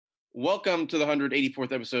Welcome to the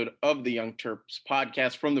 184th episode of the Young Terps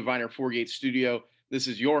podcast from the Viner Fourgate studio. This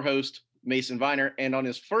is your host, Mason Viner, and on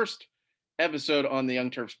his first episode on the Young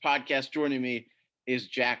Terps podcast, joining me is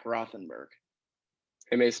Jack Rothenberg.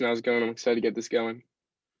 Hey Mason, how's it going? I'm excited to get this going.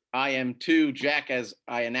 I am too. Jack, as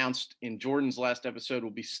I announced in Jordan's last episode, will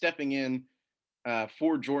be stepping in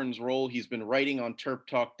for Jordan's role. He's been writing on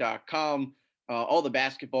terptalk.com all the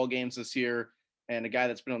basketball games this year, and a guy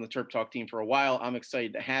that's been on the Terp Talk team for a while. I'm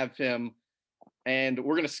excited to have him. And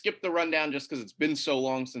we're going to skip the rundown just because it's been so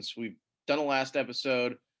long since we've done a last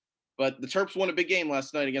episode. But the Terps won a big game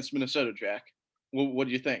last night against Minnesota, Jack. What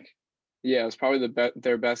do you think? Yeah, it was probably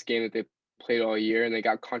their best game that they played all year, and they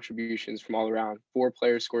got contributions from all around. 4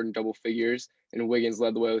 players scored in double figures, and Wiggins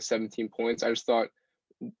led the way with 17 points. I just thought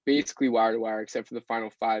basically wire to wire, except for the final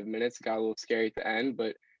 5 minutes. It got a little scary at the end,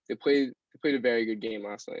 but they played a very good game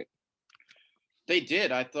last night. They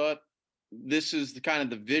did. I thought this is the kind of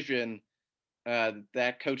the vision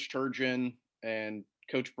that Coach Turgeon and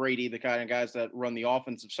Coach Brady, the kind of guys that run the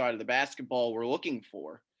offensive side of the basketball, were looking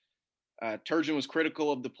for. Turgeon was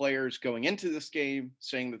critical of the players going into this game,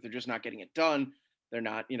 saying that they're just not getting it done. They're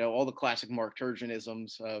not, all the classic Mark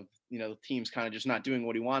Turgeonisms of, the team's kind of just not doing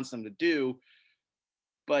what he wants them to do.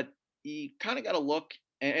 But you kind of got to look,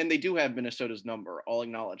 and they do have Minnesota's number. I'll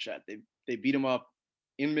acknowledge that. They beat them up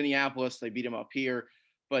in Minneapolis. They beat them up here.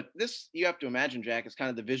 But this, you have to imagine, Jack, is kind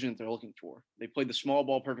of the vision that they're looking for. They played the small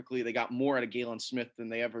ball perfectly. They got more out of Galen Smith than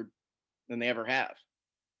they ever have.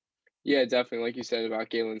 Yeah, definitely. Like you said about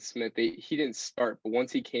Galen Smith, he didn't start, but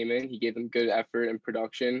once he came in, he gave them good effort and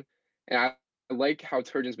production. And I like how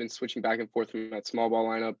Turgeon's been switching back and forth from that small ball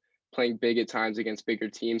lineup, playing big at times against bigger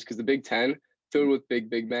teams, because the Big Ten filled with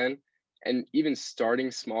big men. And even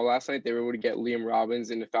starting small last night, they were able to get Liam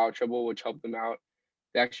Robbins into foul trouble, which helped them out.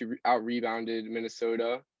 They actually out rebounded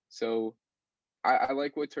Minnesota. So I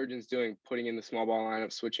like what Turgeon's doing, putting in the small ball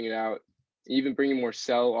lineup, switching it out, even bringing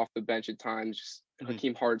Morcell off the bench at times. Just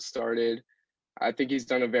Hakeem Hart started. I think he's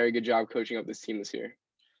done a very good job coaching up this team this year.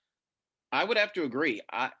 I would have to agree.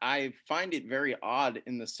 I find it very odd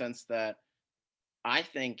in the sense that I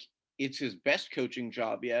think it's his best coaching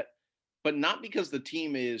job yet, but not because the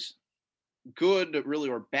team is good really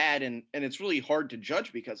or bad, and it's really hard to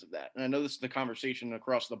judge because of that. And I know this is the conversation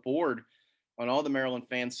across the board on all the Maryland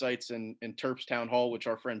fan sites and Terps Town Hall, which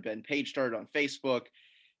our friend Ben Page started on Facebook.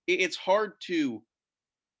 It's hard to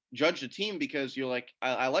judge the team because you're like,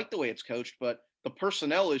 I like the way it's coached, but the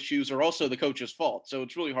personnel issues are also the coach's fault. So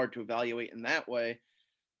it's really hard to evaluate in that way.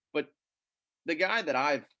 But the guy that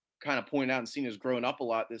I've kind of pointed out and seen has grown up a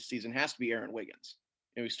lot this season has to be Aaron Wiggins.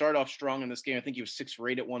 He started off strong in this game. I think he was 6 for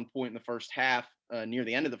 8 at one point in the first half, near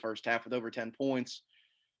the end of the first half with over 10 points.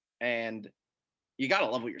 And you got to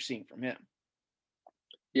love what you're seeing from him.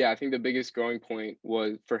 Yeah, I think the biggest growing point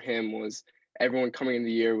was everyone coming in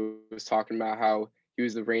the year was talking about how he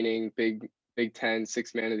was the reigning Big Ten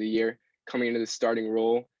sixth man of the year coming into the starting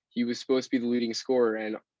role. He was supposed to be the leading scorer,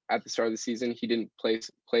 and at the start of the season, he didn't play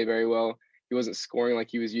very well. He wasn't scoring like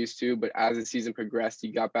he was used to, but as the season progressed,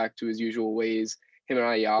 he got back to his usual ways.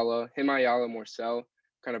 Ayala, Morcell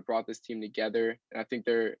kind of brought this team together, and I think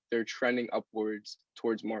they're trending upwards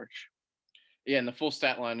towards March. Yeah, and the full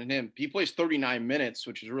stat line in him, he plays 39 minutes,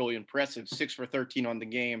 which is really impressive. 6 for 13 on the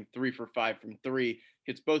game, 3 for 5 from 3.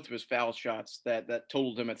 Hits both of his foul shots that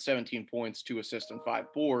totaled him at 17 points, 2 assists, and 5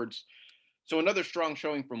 boards. So another strong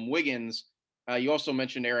showing from Wiggins. You also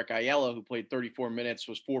mentioned Eric Ayala, who played 34 minutes,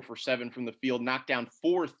 was 4 for 7 from the field, knocked down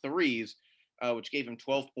 4 threes, which gave him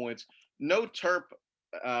 12 points. No Terp,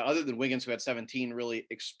 other than Wiggins, who had 17, really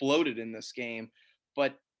exploded in this game.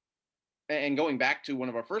 But and going back to one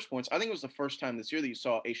of our first points, I think it was the first time this year that you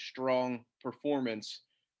saw a strong performance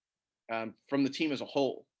from the team as a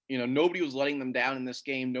whole. Nobody was letting them down in this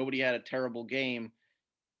game. Nobody had a terrible game.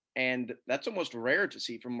 And that's almost rare to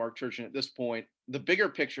see from Mark Turgeon at this point. The bigger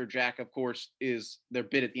picture, Jack, of course, is their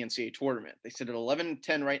bid at the NCAA tournament. They sit at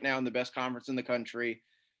 11-10 right now in the best conference in the country.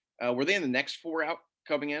 Were they in the next 4 out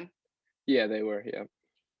coming in? Yeah, they were, yeah.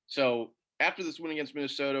 So after this win against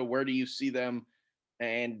Minnesota, where do you see them,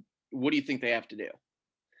 and what do you think they have to do?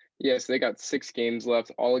 Yes, they got 6 games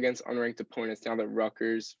left, all against unranked opponents now that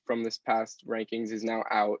Rutgers from this past rankings is now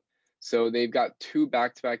out. So they've got 2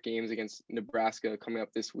 back-to-back games against Nebraska coming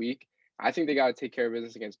up this week. I think they got to take care of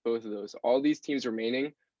business against both of those. All these teams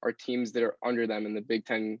remaining are teams that are under them in the Big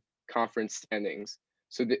Ten conference standings.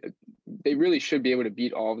 So they really should be able to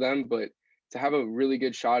beat all of them, but to have a really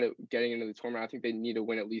good shot at getting into the tournament, I think they need to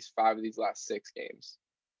win at least 5 of these last 6 games.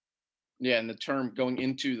 Yeah, and the term going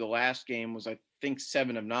into the last game was, I think,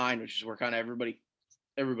 7 of 9, which is where kind of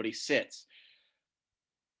everybody sits.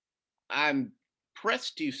 I'm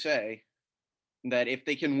pressed do you say that if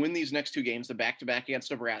they can win these next two games, the back-to-back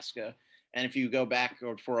against Nebraska, and if you go back,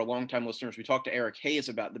 or for our longtime listeners, we talked to Eric Hayes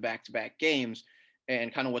about the back-to-back games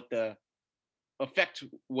and kind of what the effect,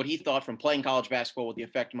 what he thought from playing college basketball, what the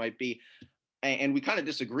effect might be. And we kind of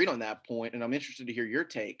disagreed on that point, and I'm interested to hear your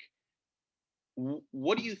take.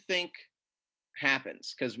 What do you think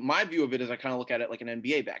happens? Because my view of it is I kind of look at it like an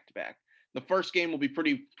NBA back-to-back. The first game will be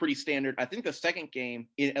pretty standard. I think the second game,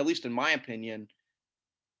 at least in my opinion,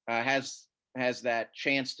 has that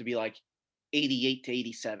chance to be like 88 to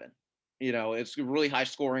 87. It's really high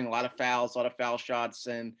scoring, a lot of fouls, a lot of foul shots,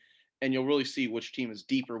 and you'll really see which team is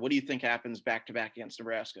deeper. What do you think happens back to back against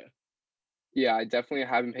Nebraska? Yeah, I definitely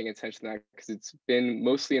have been paying attention to that because it's been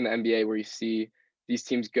mostly in the NBA where you see these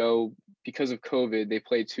teams go because of COVID. They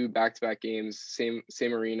play two back-to-back games,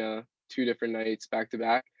 same arena, two different nights back to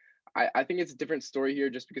back. I think it's a different story here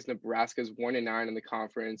just because Nebraska's 1-9 in the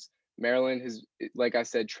conference. Maryland has, like I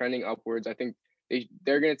said, trending upwards. I think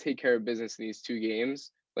they're going to take care of business in these two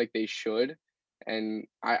games like they should, and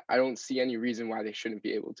I don't see any reason why they shouldn't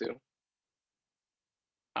be able to.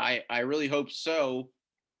 I really hope so,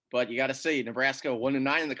 but you got to say Nebraska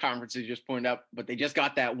 1-9 in the conference, as you just pointed out, but they just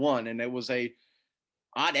got that one, and it was a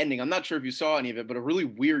odd ending. I'm not sure if you saw any of it, but a really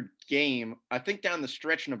weird game. I think down the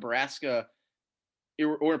stretch, Nebraska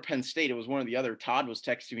or Penn State, it was one or the other. Todd was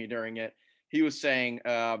texting me during it. He was saying,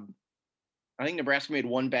 I think Nebraska made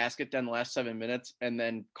one basket down the last 7 minutes and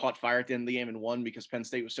then caught fire at the end of the game and won because Penn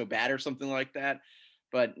State was so bad or something like that.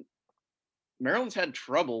 But Maryland's had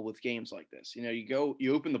trouble with games like this.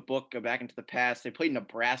 You open the book, go back into the past. They played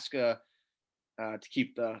Nebraska to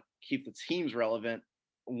keep the teams relevant.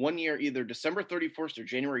 One year, either December 31st or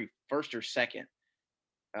January 1st or 2nd.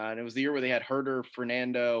 And it was the year where they had Herder,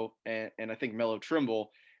 Fernando, and I think Melo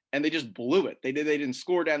Trimble, and they just blew it. They didn't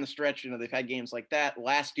score down the stretch. They've had games like that.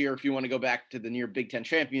 Last year, if you want to go back to the near Big Ten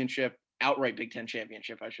championship, outright Big Ten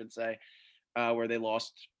championship, I should say, where they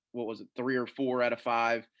lost, what was it, 3 or 4 out of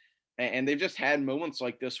 5. And they've just had moments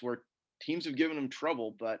like this where teams have given them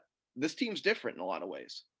trouble, but this team's different in a lot of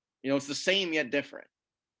ways. It's the same yet different.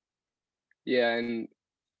 Yeah, and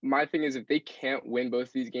my thing is if they can't win both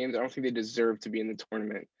of these games, I don't think they deserve to be in the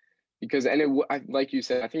tournament. Because like you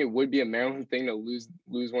said, I think it would be a Maryland thing to lose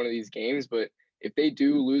one of these games, but if they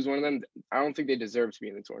do lose one of them, I don't think they deserve to be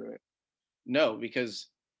in the tournament. No, because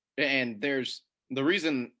there's the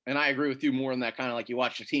reason, and I agree with you more on that, kind of like you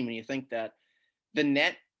watch the team and you think that the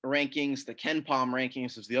net rankings, the Ken Palm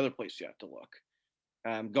rankings is the other place you have to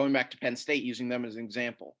look. Going back to Penn State, using them as an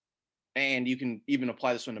example, and you can even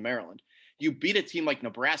apply this one to Maryland. You beat a team like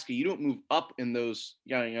Nebraska, you don't move up in those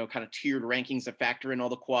kind of tiered rankings that factor in all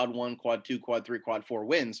the quad 1, quad 2, quad 3, quad 4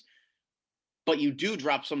 wins, but you do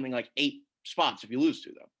drop something like 8 spots if you lose to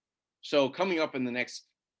them. So coming up in the next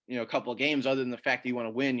couple of games, other than the fact that you want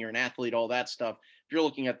to win, you're an athlete, all that stuff, if you're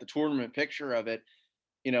looking at the tournament picture of it,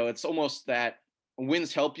 it's almost that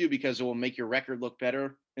wins help you because it will make your record look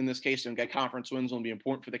better in this case, and get conference wins will be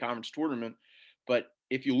important for the conference tournament. But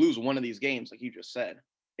if you lose one of these games, like you just said,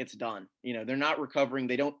 it's done. They're not recovering.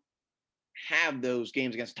 They don't have those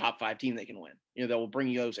games against a top 5 team they can win. That will bring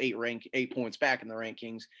you those 8 points back in the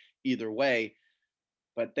rankings either way.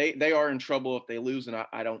 But they are in trouble if they lose, and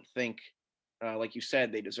I don't think, like you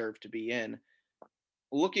said, they deserve to be in.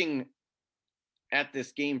 Looking at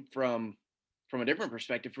this game from a different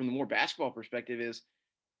perspective, from the more basketball perspective, is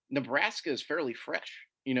Nebraska is fairly fresh.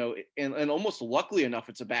 And almost luckily enough,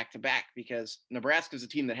 it's a back-to-back because Nebraska is a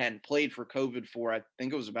team that hadn't played for COVID for, I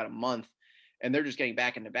think it was about a month, and they're just getting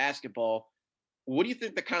back into basketball. What do you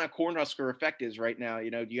think the kind of Cornhusker effect is right now?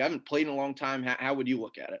 You haven't played in a long time. How would you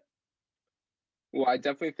look at it? Well, I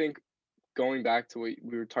definitely think going back to what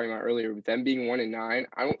we were talking about earlier, with them being 1-9,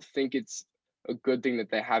 I don't think it's a good thing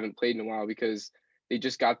that they haven't played in a while because they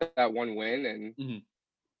just got that one win, and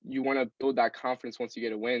you want to build that confidence once you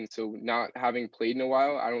get a win. So not having played in a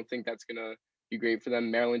while, I don't think that's gonna be great for them.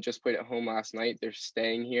 Maryland just played at home last night. They're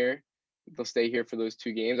staying here. They'll stay here for those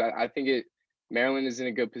 2 games. I think Maryland is in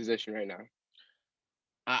a good position right now.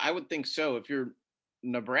 I would think so. If you're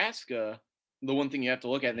Nebraska, the one thing you have to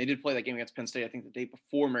look at, and they did play that game against Penn State, I think the day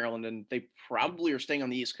before Maryland, and they probably are staying on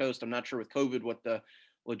the East Coast. I'm not sure with COVID what the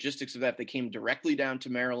logistics of that. If they came directly down to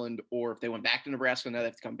Maryland or if they went back to Nebraska, now they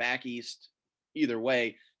have to come back east. Either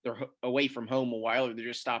way, they're away from home a while, or they're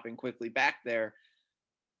just stopping quickly back there.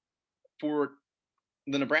 For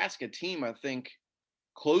the Nebraska team, I think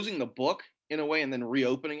closing the book in a way and then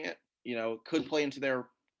reopening it, could play into their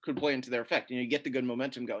effect. You get the good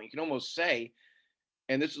momentum going. You can almost say,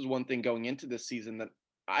 and this is one thing going into this season that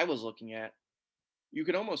I was looking at, you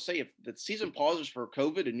could almost say if the season pauses for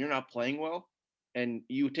COVID and you're not playing well, and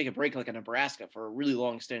you take a break like a Nebraska for a really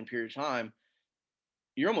long extended period of time,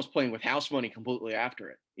 you're almost playing with house money completely after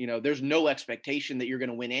it. There's no expectation that you're going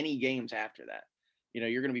to win any games after that.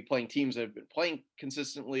 You're going to be playing teams that have been playing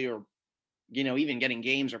consistently, or even getting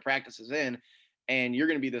games or practices in, and you're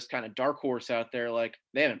going to be this kind of dark horse out there, like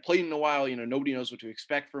they haven't played in a while. Nobody knows what to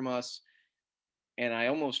expect from us. And I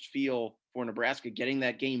almost feel for Nebraska, getting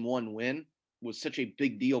that game one win was such a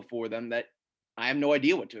big deal for them that I have no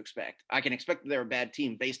idea what to expect. I can expect that they're a bad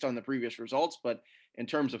team based on the previous results, but in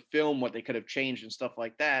terms of film, what they could have changed and stuff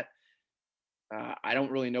like that, I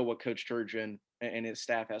don't really know what Coach Turgeon and his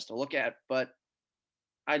staff has to look at. But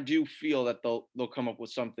I do feel that they'll come up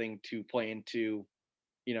with something to play into,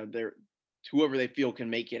 their whoever they feel can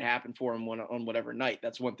make it happen for them on whatever night.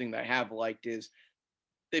 That's one thing that I have liked is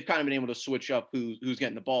they've kind of been able to switch up who's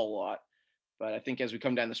getting the ball a lot. But I think as we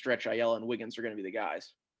come down the stretch, Ayala and Wiggins are going to be the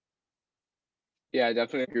guys. Yeah, I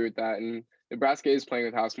definitely agree with that. And Nebraska is playing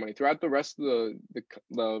with house money throughout the rest of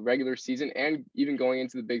the regular season, and even going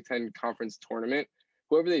into the Big Ten conference tournament.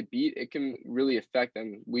 Whoever they beat, it can really affect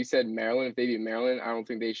them. We said Maryland. If they beat Maryland, I don't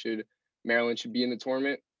think they should. Maryland should be in the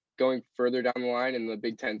tournament. Going further down the line in the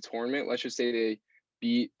Big Ten tournament, let's just say they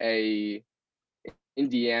beat a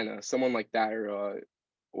Indiana, someone like that,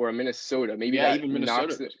 or a Minnesota. Maybe Yeah, that even Minnesota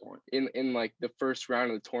knocks at it this point. in like the first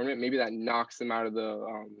round of the tournament. Maybe that knocks them out of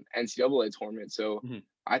the NCAA tournament. So Mm-hmm.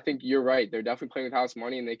 I think you're right. They're definitely playing with house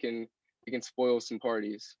money, and they can spoil some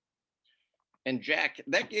parties. And Jack,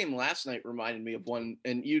 that game last night reminded me of one,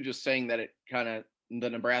 and you just saying that it kind of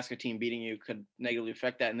the Nebraska team beating you could negatively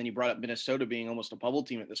affect that, and then you brought up Minnesota being almost a bubble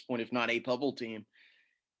team at this point, if not a bubble team.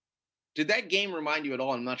 Did that game remind you at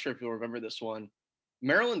all? I'm not sure if you'll remember this one.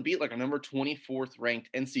 Maryland beat like a number 24th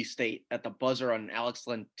ranked NC State at the buzzer on an Alex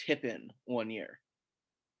Len tip-in one year.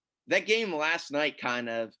 That game last night kind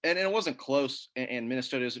of, and it wasn't close, and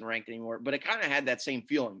Minnesota isn't ranked anymore, but it kind of had that same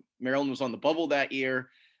feeling. Maryland was on the bubble that year.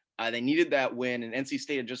 They needed that win, and NC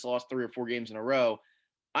State had just lost 3 or 4 games in a row.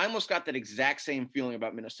 I almost got that exact same feeling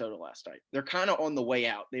about Minnesota last night. They're kind of on the way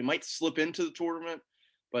out. They might slip into the tournament,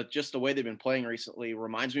 but just the way they've been playing recently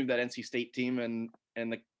reminds me of that NC State team, and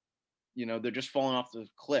they're just falling off the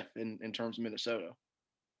cliff in terms of Minnesota.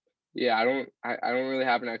 Yeah, I don't really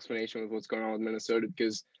have an explanation with what's going on with Minnesota,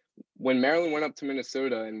 because when Maryland went up to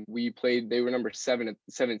Minnesota and we played, they were number 17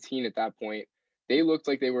 at that point. They looked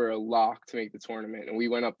like they were a lock to make the tournament, and we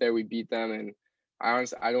went up there, we beat them, and I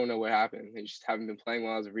don't know what happened. They just haven't been playing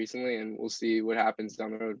well as of recently, and we'll see what happens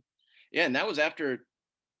down the road. Yeah, and that was after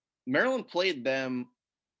Maryland played them.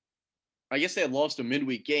 I guess they had lost a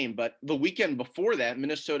midweek game, but the weekend before that,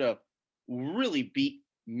 Minnesota really beat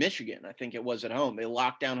Michigan. I think it was at home. They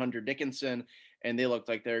locked down Hunter Dickinson, and they looked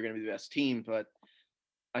like they were going to be the best team. But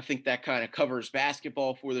I think that kind of covers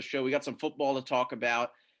basketball for the show. We got some football to talk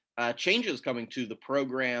about. Changes coming to the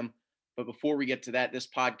program. But before we get to that, this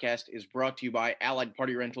podcast is brought to you by Allied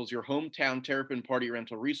Party Rentals, your hometown Terrapin party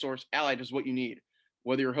rental resource. Allied is what you need.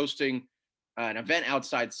 Whether you're hosting an event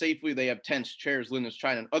outside safely, they have tents, chairs, linens,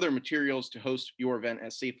 china, and other materials to host your event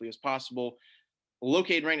as safely as possible.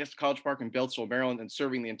 Located right next to College Park in Beltsville, Maryland, and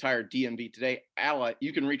serving the entire DMV today, Allied,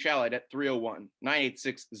 you can reach Allied at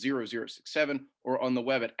 301-986-0067 or on the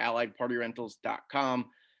web at alliedpartyrentals.com.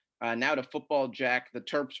 Now to football, Jack. The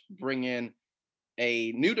Terps bring in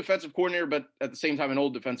a new defensive coordinator, but at the same time, an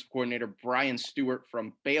old defensive coordinator, Brian Stewart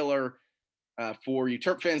from Baylor. For you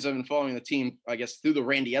Terp fans that have been following the team, I guess, through the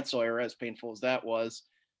Randy Edsall era, as painful as that was,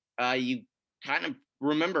 you kind of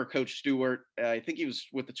remember Coach Stewart. I think he was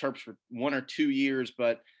with the Terps for 1 or 2 years,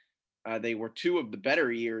 but they were 2 of the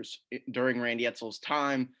better years during Randy Edsall's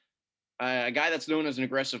time. A guy that's known as an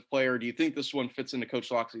aggressive player. Do you think this one fits into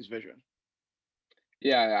Coach Loxley's vision?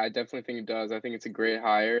 Yeah, I definitely think it does. I think it's a great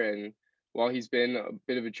hire, and while he's been a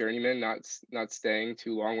bit of a journeyman, not staying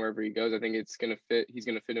too long wherever he goes, I think it's gonna fit. He's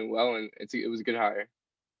gonna fit in well, and it was a good hire.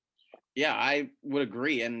 Yeah, I would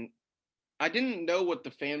agree. And I didn't know what the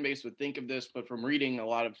fan base would think of this, but from reading a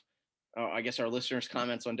lot of, I guess, our listeners'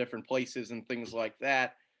 comments on different places and things like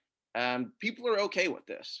that, people are okay with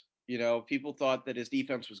this. People thought that his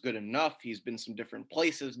defense was good enough. He's been some different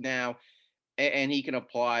places now, and he can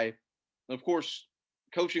apply. Of course,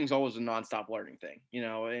 coaching is always a nonstop learning thing,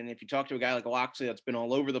 and if you talk to a guy like Loxley that's been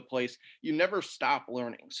all over the place, you never stop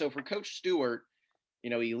learning. So for Coach Stewart,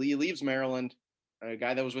 he leaves Maryland, a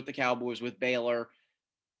guy that was with the Cowboys, with Baylor.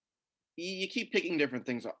 You keep picking different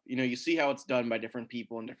things up. You see how it's done by different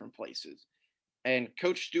people in different places. And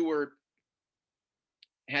Coach Stewart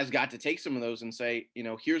has got to take some of those and say,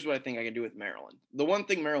 here's what I think I can do with Maryland. The one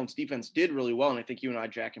thing Maryland's defense did really well, and I think you and I,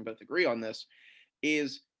 Jack, can both agree on this,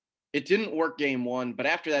 is it didn't work game one, but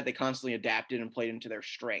after that, they constantly adapted and played into their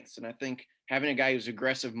strengths. And I think having a guy who's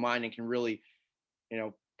aggressive mind and can really,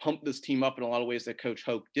 pump this team up in a lot of ways that Coach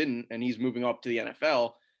Hoke didn't, and he's moving up to the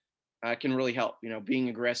NFL, can really help. Being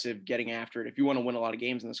aggressive, getting after it. If you want to win a lot of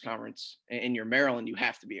games in this conference, and you're Maryland, you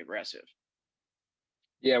have to be aggressive.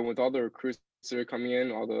 Yeah, with all the recruits that are coming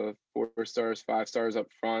in, all the 4 stars, 5 stars up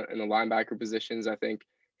front, and the linebacker positions, I think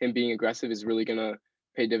him being aggressive is really gonna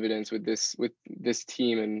pay dividends with this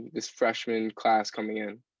team and this freshman class coming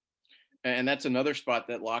in. And that's another spot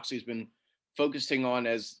that Loxley's been focusing on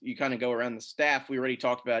as you kind of go around the staff. We already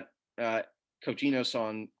talked about Coach Enos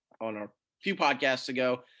on a few podcasts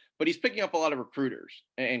ago, but he's picking up a lot of recruiters.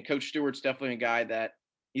 And Coach Stewart's definitely a guy that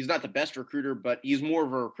he's not the best recruiter, but he's more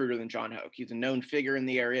of a recruiter than John Hoke. He's a known figure in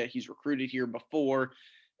the area. He's recruited here before.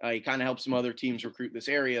 He kind of helps some other teams recruit this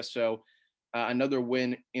area. So another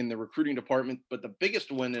win in the recruiting department. But the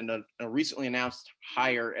biggest win in a recently announced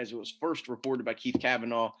hire, as it was first reported by Keith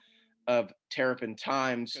Kavanaugh of Terrapin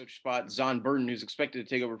Times, coach spot Zon Burton, who's expected to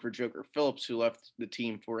take over for Joker Phillips, who left the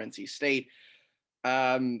team for NC State.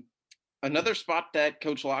 Another spot that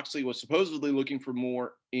Coach Loxley was supposedly looking for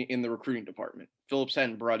more in the recruiting department. Phillips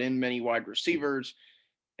hadn't brought in many wide receivers,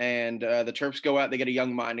 and the Terps go out. They get a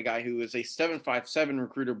young mind, a guy who is a 7.57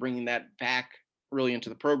 recruiter, bringing that back really into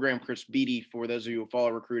the program. Chris Beatty, for those of you who follow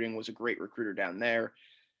recruiting, was a great recruiter down there.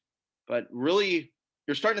 But really,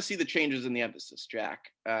 you're starting to see the changes in the emphasis,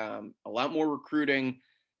 Jack. A lot more recruiting,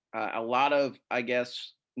 a lot of, I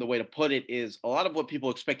guess, the way to put it is a lot of what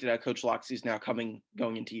people expected out of Coach Loxley is now going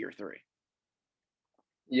into year 3.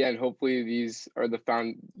 Yeah, and hopefully these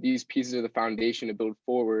pieces are the foundation to build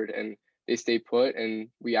forward, and they stay put, and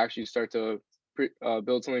we actually start to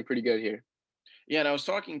build something pretty good here. Yeah, and I was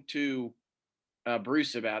talking to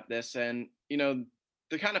Bruce about this, and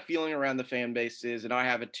the kind of feeling around the fan base is, and I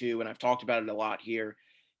have it too, and I've talked about it a lot here,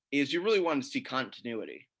 is you really wanted to see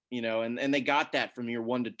continuity, and they got that from year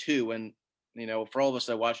 1 to 2, and for all of us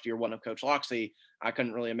that watched year 1 of Coach Loxley, I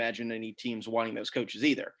couldn't really imagine any teams wanting those coaches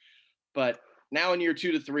either. But now in year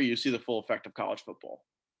 2 to 3, you see the full effect of college football.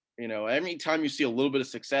 Every time you see a little bit of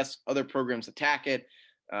success, other programs attack it,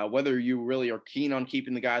 whether you really are keen on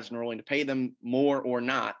keeping the guys and willing to pay them more or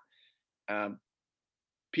not.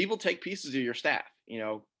 People take pieces of your staff.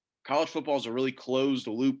 College football is a really closed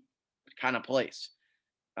loop kind of place.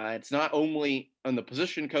 It's not only on the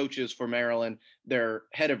position coaches for Maryland, their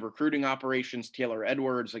head of recruiting operations, Taylor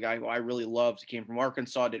Edwards, a guy who I really loved. He came from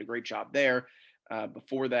Arkansas, did a great job there.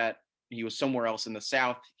 Before that, he was somewhere else in the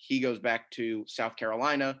South. He goes back to South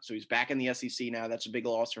Carolina, so he's back in the SEC now. That's a big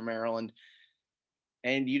loss for Maryland.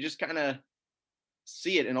 And you just kind of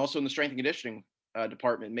see it. And also in the strength and conditioning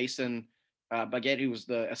department, Mason Baguette, who was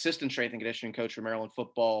the assistant strength and conditioning coach for Maryland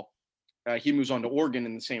football, he moves on to Oregon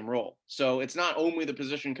in the same role. So it's not only the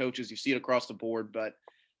position coaches, you see it across the board, but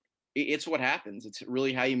it's what happens. It's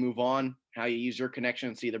really how you move on, how you use your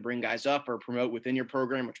connections to either bring guys up or promote within your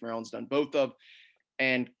program, which Maryland's done both of,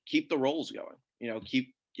 and keep the roles going.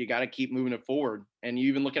 You got to keep moving it forward. And you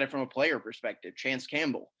even look at it from a player perspective. Chance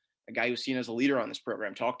Campbell, a guy who's seen as a leader on this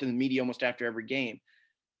program, talked to the media almost after every game.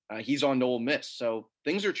 He's on to Ole Miss. So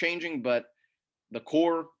things are changing, but the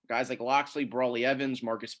core, guys like Loxley, Brawley Evans,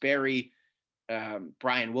 Marcus Berry,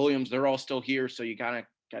 Brian Williams, they're all still here. So you kind of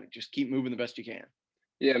got to just keep moving the best you can.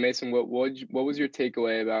 Yeah, Mason, what was your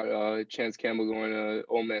takeaway about Chance Campbell going to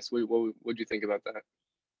Ole Miss? What'd you think about that?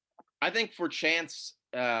 I think for Chance,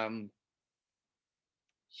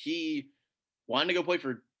 he wanted to go play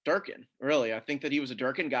for Durkin, really. I think that he was a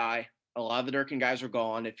Durkin guy. A lot of the Durkin guys are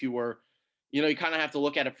gone. If you were, you kind of have to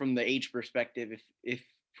look at it from the age perspective. If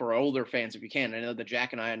for older fans, if you can, I know that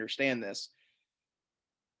Jack and I understand this.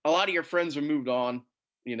 A lot of your friends are moved on.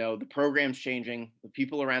 The program's changing. The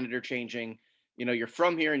people around it are changing. You're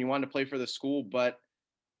from here and you wanted to play for the school, but,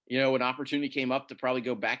 an opportunity came up to probably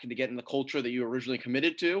go back and to get in the culture that you originally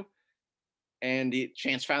committed to. And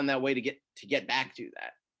Chance found that way to get back to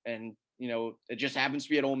that. And, it just happens to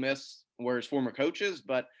be at Ole Miss where his former coaches.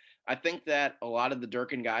 But I think that a lot of the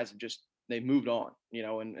Durkin guys they've moved on,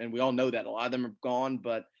 and we all know that a lot of them are gone.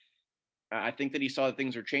 But I think that he saw that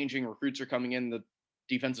things are changing. Recruits are coming in. The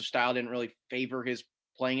defensive style didn't really favor his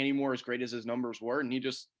playing anymore, as great as his numbers were. And he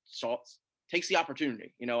just takes the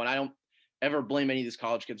opportunity, and I don't ever blame any of these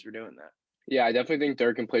college kids for doing that. Yeah, I definitely think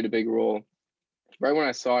Durkin played a big role. Right when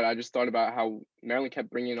I saw it, I just thought about how Maryland kept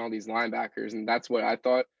bringing in all these linebackers, and that's what I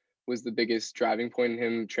thought was the biggest driving point in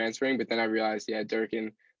him transferring. But then I realized, yeah, Durkin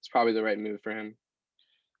is probably the right move for him.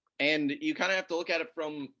 And you kind of have to look at it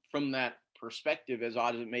from that perspective, as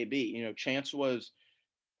odd as it may be. Chance was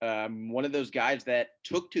one of those guys that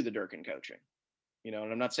took to the Durkin coaching. And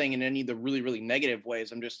I'm not saying in any of the really, really negative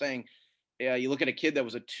ways. I'm just saying, you look at a kid that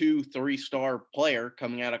was a 2-3 star player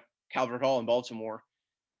coming out of Calvert Hall in Baltimore.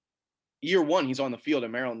 Year one, he's on the field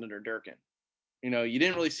at Maryland under Durkin. You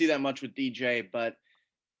didn't really see that much with DJ, but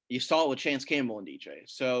you saw it with Chance Campbell and DJ.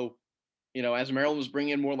 So, as Maryland was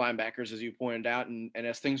bringing in more linebackers, as you pointed out, and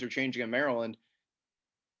as things are changing in Maryland,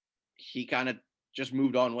 he kind of just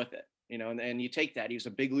moved on with it, and you take that. He was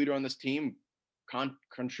a big leader on this team,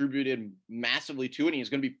 contributed massively to it, and he's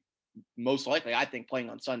going to be most likely, I think, playing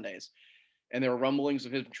on Sundays. And there were rumblings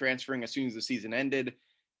of him transferring as soon as the season ended.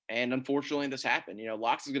 And unfortunately, this happened.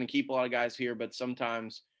 Locks is going to keep a lot of guys here, but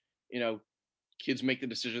sometimes, kids make the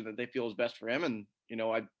decision that they feel is best for him. And, I'm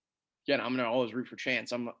going to always root for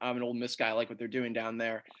Chance. I'm an Ole Miss guy. I like what they're doing down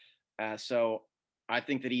there. So I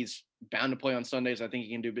think that he's bound to play on Sundays. I think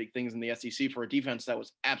he can do big things in the SEC for a defense that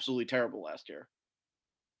was absolutely terrible last year.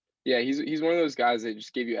 Yeah, he's one of those guys that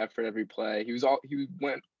just gave you effort every play. He was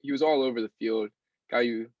all over the field, got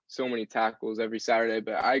you so many tackles every Saturday.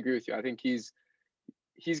 But I agree with you. I think he's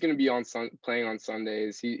going to be playing on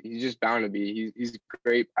Sundays. He's just bound to be. He's a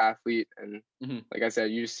great athlete, and like I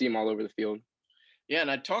said, you just see him all over the field. Yeah,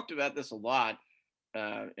 and I talked about this a lot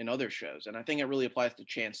in other shows, and I think it really applies to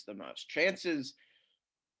Chance the most. Chance is,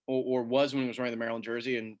 or was when he was wearing the Maryland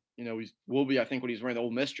jersey, and he will be, I think, when he's wearing the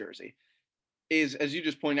Ole Miss jersey, is, as you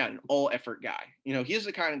just pointed out, an all-effort guy. He's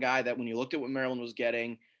the kind of guy that when you looked at what Maryland was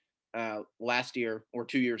getting last year or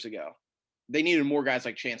 2 years ago, they needed more guys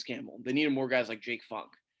like Chance Campbell. They needed more guys like Jake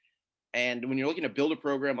Funk. And when you're looking to build a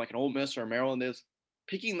program like an Ole Miss or Maryland is,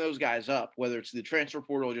 picking those guys up, whether it's the transfer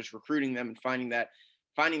portal or just recruiting them and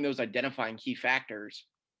finding those identifying key factors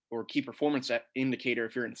or key performance indicator,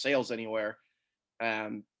 if you're in sales anywhere,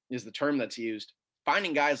 is the term that's used.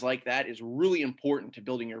 Finding guys like that is really important to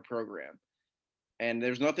building your program. And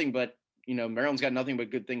there's nothing but, Maryland's got nothing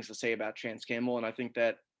but good things to say about Chance Campbell. And I think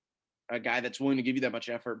that a guy that's willing to give you that much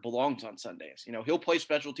effort belongs on Sundays. He'll play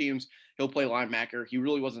special teams. He'll play linebacker. He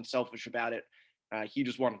really wasn't selfish about it. He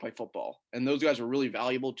just wanted to play football. And those guys are really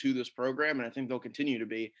valuable to this program. And I think they'll continue to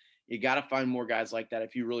be. You got to find more guys like that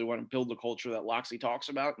if you really want to build the culture that Loxley talks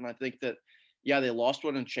about. And I think that, yeah, they lost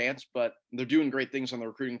one in Chance, but they're doing great things on the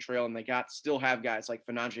recruiting trail. And they still have guys like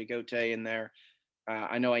Fanaje Gote in there.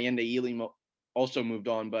 I know Allende Ely also moved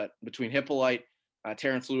on, but between Hippolyte,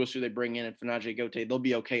 Terrence Lewis, who they bring in, and Fanaje Gote, they'll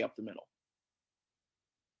be okay up the middle.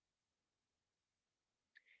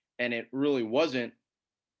 And it really wasn't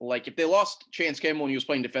like if they lost Chance Campbell and he was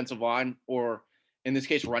playing defensive line, or in this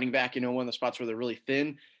case, running back, one of the spots where they're really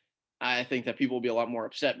thin, I think that people will be a lot more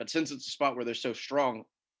upset. But since it's a spot where they're so strong,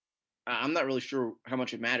 I'm not really sure how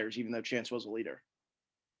much it matters, even though Chance was a leader.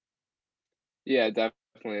 Yeah,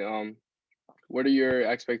 definitely. What are your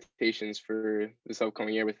expectations for this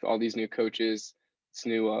upcoming year with all these new coaches, this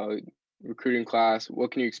new recruiting class? What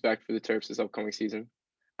can you expect for the Terps this upcoming season?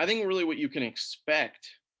 I think really what you can expect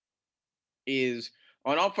is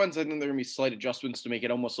on offense, I think there are going to be slight adjustments to make it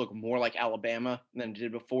almost look more like Alabama than it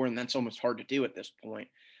did before, and that's almost hard to do at this point.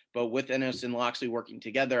 But with Ennis and Loxley working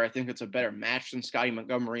together, I think it's a better match than Scotty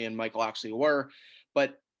Montgomery and Mike Loxley were.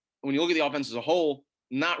 But when you look at the offense as a whole,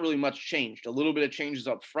 not really much changed. A little bit of changes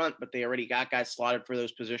up front, but they already got guys slotted for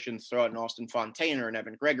those positions. Throw out an Austin Fontainer and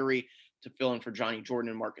Evan Gregory to fill in for Johnny Jordan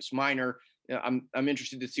and Marcus Minor. I'm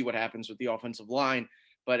interested to see what happens with the offensive line.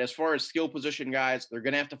 But as far as skill position guys, they're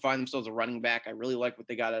going to have to find themselves a running back. I really like what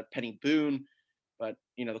they got at Penny Boone. But,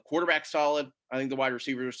 the quarterback's solid. I think the wide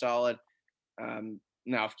receivers are solid.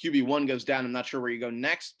 Now, if QB1 goes down, I'm not sure where you go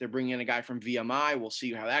next. They're bringing in a guy from VMI. We'll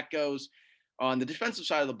see how that goes. On the defensive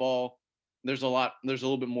side of the ball, there's a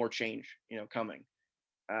little bit more change, coming.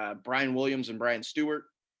 Brian Williams and Brian Stewart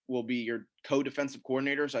will be your co-defensive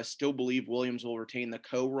coordinators. I still believe Williams will retain the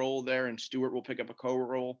co-role there, and Stewart will pick up a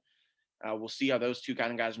co-role. We'll see how those two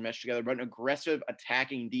kind of guys mesh together. But an aggressive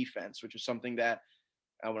attacking defense, which is something that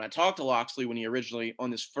when I talked to Loxley when he originally, on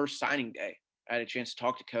this first signing day, I had a chance to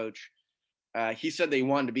talk to Coach. He said they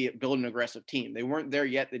wanted to build an aggressive team. They weren't there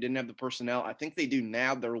yet. They didn't have the personnel. I think they do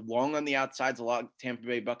now. They're long on the outsides, a lot of Tampa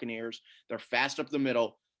Bay Buccaneers. They're fast up the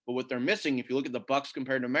middle. But what they're missing, if you look at the Bucs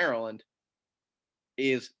compared to Maryland,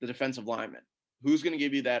 is the defensive lineman. Who's going to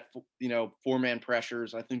give you that, four-man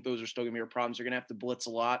pressures? I think those are still going to be your problems. You're going to have to blitz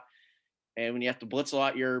a lot. And when you have to blitz a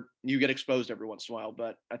lot, you get exposed every once in a while.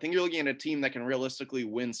 But I think you're looking at a team that can realistically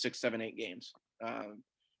win 6, 7, 8 games.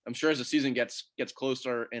 I'm sure as the season gets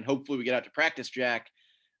closer and hopefully we get out to practice, Jack,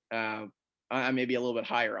 I may be a little bit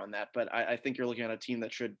higher on that. But I think you're looking at a team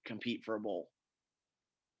that should compete for a bowl.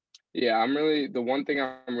 Yeah, the one thing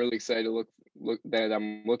I'm really excited to that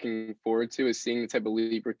I'm looking forward to is seeing the type of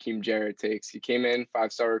leap Raheem Jarrett takes. He came in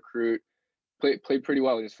 5-star recruit. Played pretty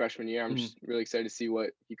well in his freshman year. I'm just really excited to see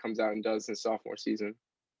what he comes out and does in his sophomore season.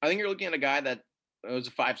 I think you're looking at a guy that It was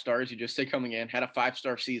a 5 stars. You just say coming in, had a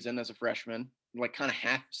 5-star season as a freshman, like kind of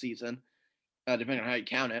half season, depending on how you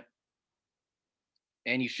count it.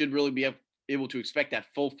 And you should really be able to expect that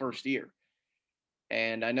full first year.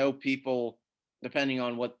 And I know people, depending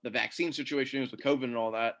on what the vaccine situation is with COVID and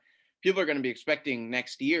all that, people are going to be expecting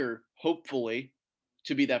next year, hopefully,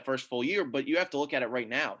 to be that first full year. But you have to look at it right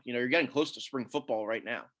now. You're getting close to spring football right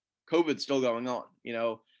now. COVID's still going on.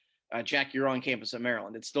 Jack, you're on campus at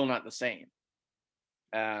Maryland. It's still not the same.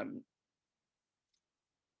 Um,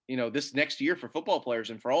 this next year for football players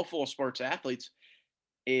and for all full sports athletes,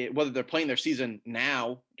 whether they're playing their season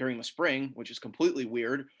now during the spring, which is completely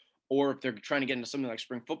weird, or if they're trying to get into something like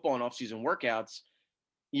spring football and off-season workouts,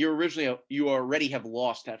 you already have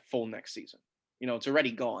lost that full next season. It's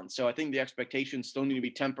already gone. So I think the expectations still need to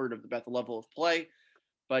be tempered about the level of play,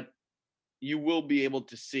 but you will be able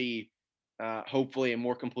to see hopefully a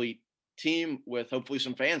more complete team with hopefully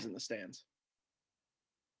some fans in the stands.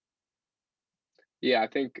 Yeah, I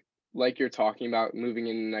think like you're talking about moving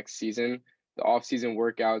into next season, the off-season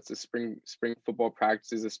workouts, the spring football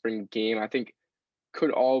practices, the spring game, I think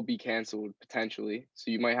could all be canceled potentially.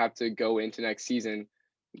 So you might have to go into next season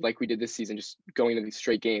like we did this season, just going to these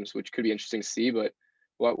straight games, which could be interesting to see. But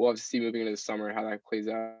we'll have to see moving into the summer how that plays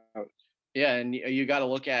out. Yeah, and you got to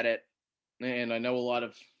look at it, and I know a lot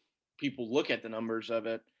of people look at the numbers of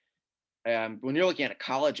it. When you're looking at a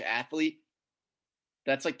college athlete,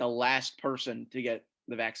 that's like the last person to get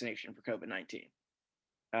the vaccination for COVID-19.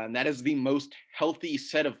 And that is the most healthy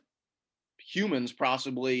set of humans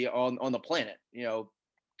possibly on the planet.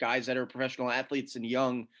 Guys that are professional athletes and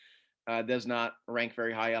young does not rank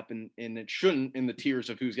very high up, and it shouldn't in the tiers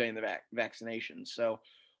of who's getting the vaccination. So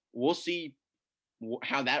we'll see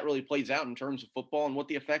how that really plays out in terms of football and what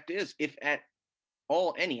the effect is, if at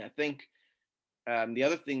all any. I think the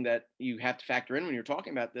other thing that you have to factor in when you're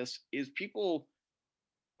talking about this is people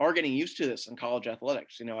are getting used to this in college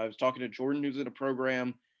athletics. I was talking to Jordan, who's in a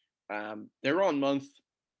program. They're on month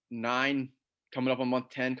 9, coming up on month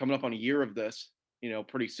 10, coming up on a year of this,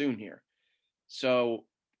 pretty soon here. So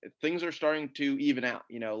things are starting to even out.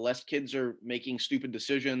 Less kids are making stupid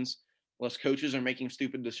decisions. Less coaches are making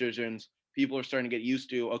stupid decisions. People are starting to get used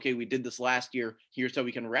to, okay, we did this last year. Here's how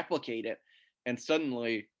we can replicate it. And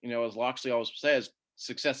suddenly, as Loxley always says,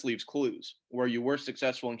 success leaves clues. Where you were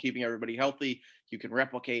successful in keeping everybody healthy, you can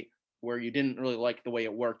replicate. Where you didn't really like the way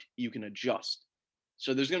it worked, you can adjust.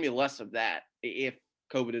 So there's going to be less of that if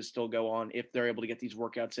COVID is still go on. If they're able to get these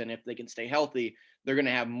workouts in, if they can stay healthy, they're going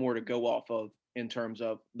to have more to go off of in terms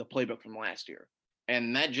of the playbook from last year.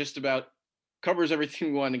 And that just about covers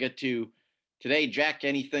everything we want to get to today. Jack,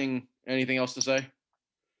 anything else to say?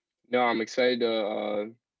 No, I'm excited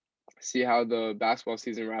to see how the basketball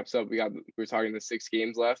season wraps up. We're talking the 6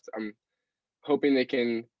 games left. I'm hoping they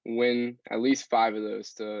can win at least 5 of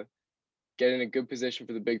those to get in a good position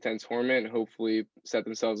for the Big Ten tournament and hopefully set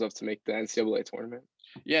themselves up to make the NCAA tournament.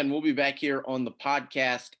 Yeah, and we'll be back here on the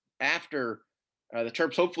podcast after the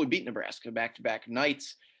Terps hopefully beat Nebraska back-to-back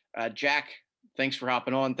nights. Jack, thanks for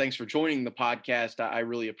hopping on. Thanks for joining the podcast. I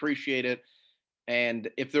really appreciate it. And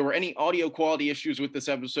if there were any audio quality issues with this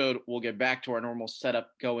episode, we'll get back to our normal setup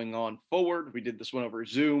going on forward. We did this one over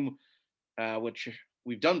Zoom, which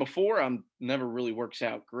we've done before. Never really works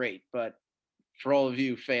out great. But for all of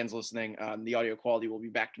you fans listening, the audio quality will be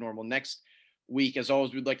back to normal next week. As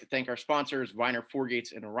always, we'd like to thank our sponsors, Viner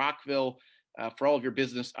Forgates in Rockville. For all of your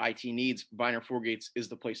business IT needs, Viner Forgates is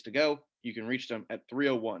the place to go. You can reach them at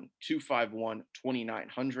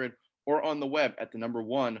 301-251-2900 or on the web at the number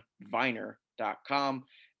 1 viner.com,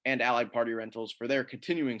 and Allied Party Rentals for their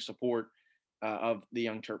continuing support of the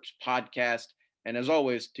Young Terps podcast. And as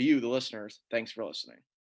always, to you, the listeners, thanks for listening.